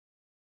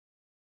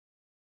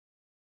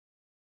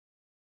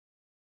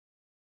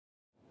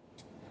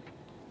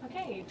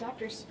Okay,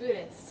 Dr.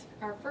 Spudis,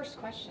 our first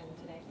question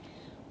today.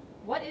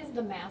 What is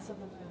the mass of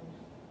the moon?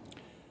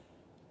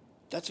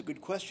 That's a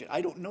good question.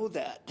 I don't know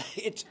that.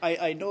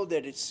 I know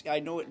that I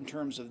know it in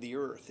terms of the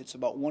Earth. It's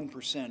about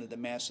 1% of the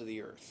mass of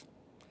the Earth.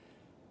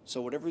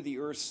 So whatever the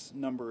Earth's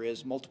number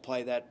is,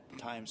 multiply that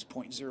times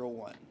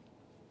 0.01.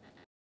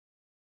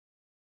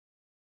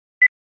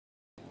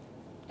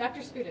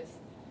 Dr. Spudis,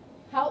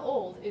 how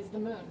old is the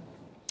moon?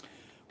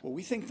 Well,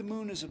 we think the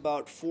moon is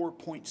about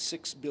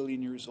 4.6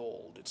 billion years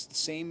old. It's the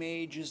same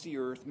age as the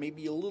Earth,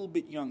 maybe a little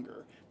bit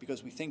younger,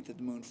 because we think that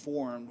the moon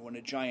formed when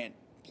a giant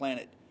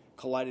planet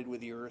collided with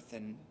the Earth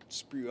and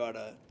spewed out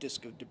a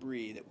disk of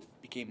debris that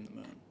became the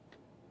moon.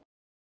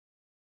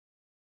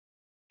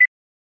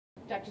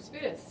 Dr.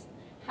 Spudis,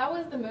 how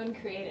was the moon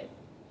created?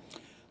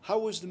 How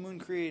was the moon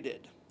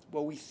created?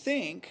 Well,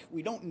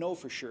 we don't know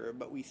for sure,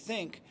 but we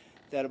think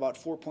that about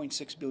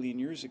 4.6 billion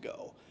years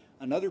ago,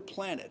 another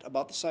planet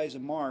about the size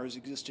of Mars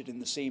existed in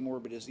the same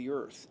orbit as the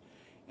Earth.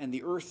 And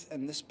the Earth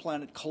and this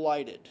planet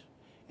collided.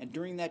 And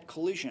during that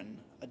collision,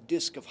 a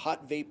disk of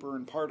hot vapor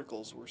and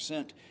particles were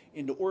sent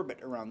into orbit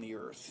around the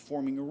Earth,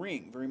 forming a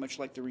ring, very much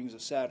like the rings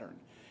of Saturn.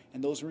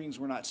 And those rings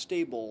were not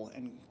stable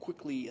and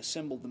quickly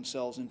assembled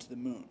themselves into the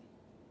moon.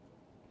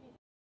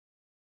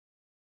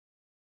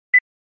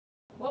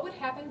 What would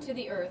happen to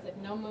the Earth if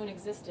no moon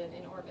existed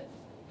in orbit?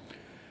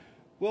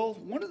 Well,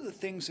 one of the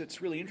things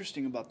that's really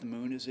interesting about the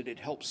moon is that it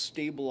helps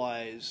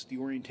stabilize the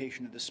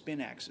orientation of the spin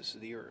axis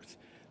of the Earth.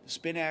 The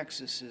spin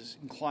axis is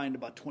inclined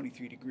about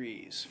 23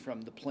 degrees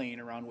from the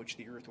plane around which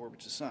the Earth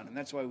orbits the sun, and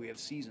that's why we have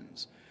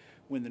seasons.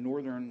 When the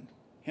northern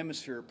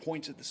hemisphere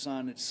points at the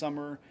sun, it's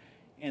summer,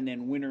 and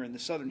then winter in the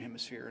southern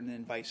hemisphere, and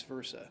then vice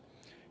versa.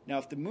 Now,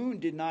 if the moon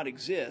did not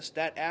exist,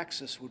 that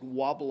axis would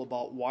wobble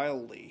about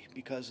wildly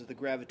because of the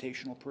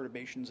gravitational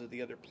perturbations of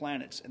the other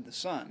planets and the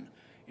sun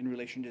in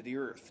relation to the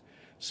Earth.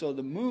 So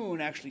the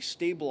moon actually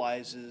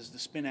stabilizes the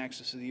spin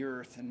axis of the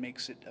Earth and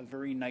makes it a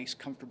very nice,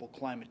 comfortable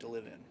climate to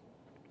live in.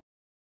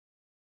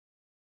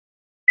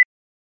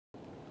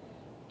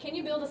 Can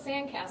you build a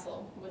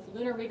sandcastle with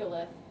lunar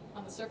regolith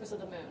on the surface of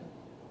the moon?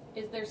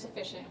 Is there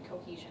sufficient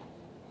cohesion?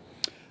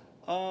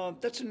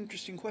 That's an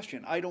interesting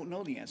question. I don't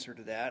know the answer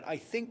to that. I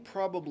think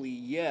probably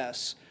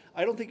yes.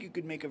 I don't think you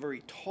could make a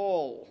very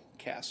tall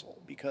castle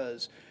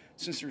because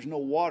since there's no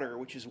water,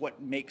 which is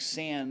what makes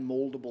sand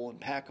moldable and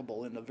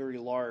packable into very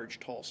large,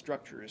 tall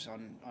structures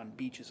on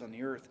beaches on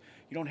the Earth,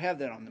 you don't have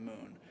that on the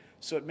moon.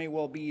 So it may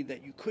well be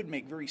that you could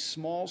make very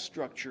small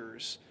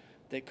structures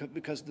that could,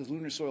 because the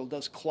lunar soil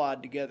does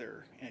clod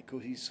together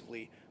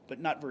cohesively,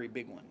 but not very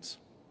big ones.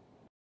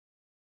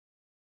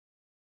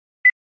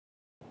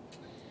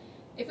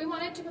 If we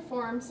wanted to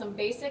perform some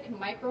basic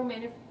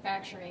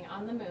micro-manufacturing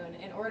on the moon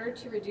in order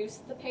to reduce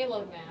the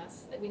payload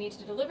mass that we need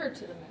to deliver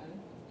to the moon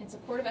in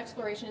support of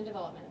exploration and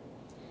development,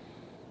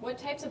 what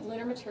types of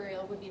lunar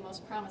material would be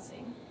most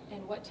promising,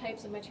 and what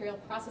types of material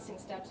processing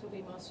steps would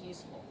be most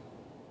useful?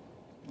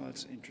 Well,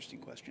 that's an interesting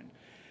question.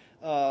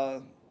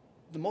 The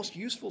most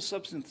useful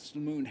substance the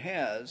moon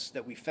has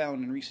that we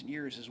found in recent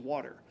years is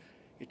water.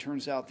 It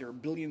turns out there are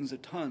billions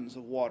of tons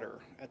of water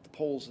at the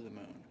poles of the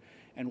moon.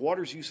 And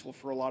water is useful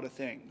for a lot of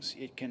things.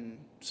 It can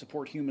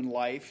support human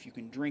life. You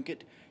can drink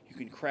it. You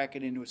can crack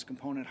it into its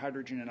component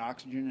hydrogen and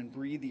oxygen and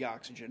breathe the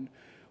oxygen.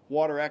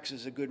 Water acts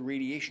as a good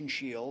radiation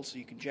shield, so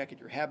you can jacket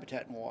your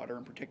habitat in water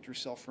and protect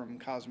yourself from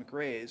cosmic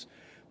rays.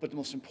 But the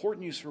most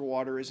important use for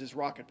water is as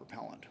rocket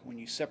propellant. When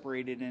you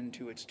separate it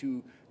into its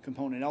two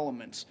component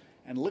elements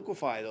and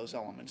liquefy those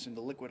elements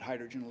into liquid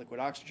hydrogen and liquid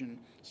oxygen,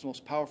 it's the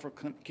most powerful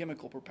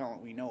chemical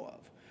propellant we know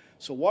of.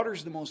 So water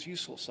is the most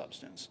useful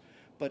substance.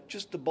 But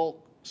just the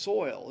bulk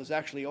soil is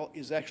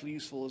actually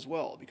useful as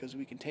well, because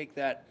we can take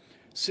that,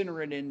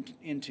 cinder it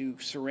into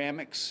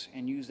ceramics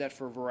and use that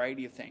for a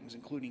variety of things,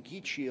 including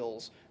heat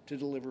shields to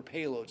deliver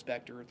payloads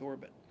back to Earth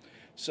orbit.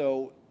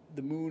 So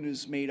the moon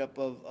is made up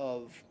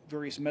of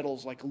various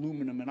metals like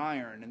aluminum and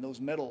iron, and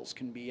those metals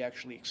can be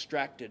actually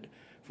extracted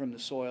from the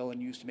soil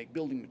and used to make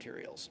building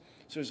materials.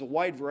 So there's a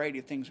wide variety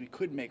of things we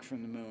could make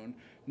from the moon,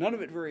 none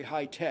of it very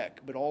high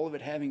tech, but all of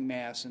it having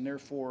mass and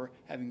therefore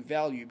having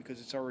value because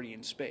it's already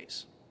in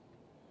space.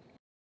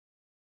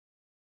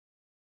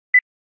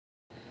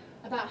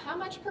 About how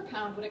much per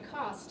pound would it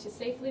cost to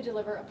safely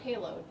deliver a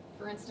payload,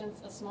 for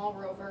instance, a small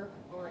rover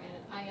or an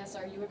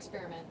ISRU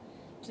experiment,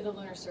 to the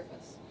lunar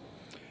surface?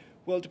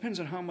 Well, it depends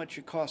on how much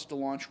it costs to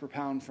launch per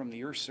pound from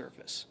the Earth's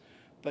surface.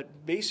 But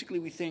basically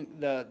we think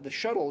the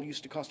shuttle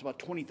used to cost about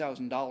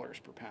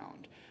 $20,000 per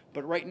pound.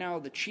 But right now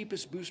the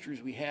cheapest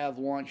boosters we have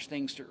launch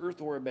things to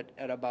Earth orbit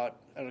at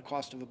a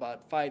cost of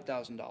about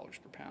 $5,000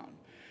 per pound.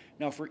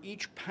 Now for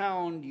each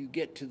pound you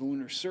get to the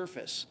lunar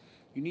surface,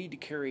 you need to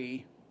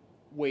carry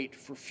weight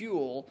for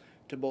fuel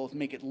to both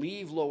make it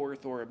leave low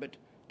Earth orbit,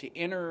 to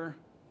enter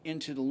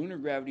into the lunar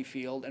gravity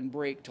field, and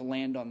brake to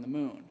land on the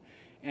moon.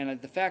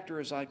 And the factor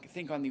is, I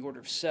think, on the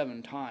order of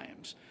 7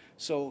 times.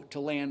 So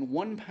to land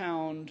 1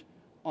 pound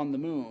on the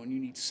moon, you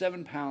need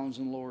 7 pounds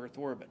in low Earth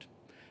orbit.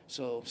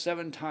 So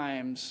 7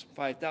 times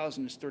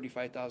 5,000 is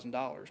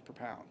 $35,000 per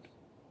pound.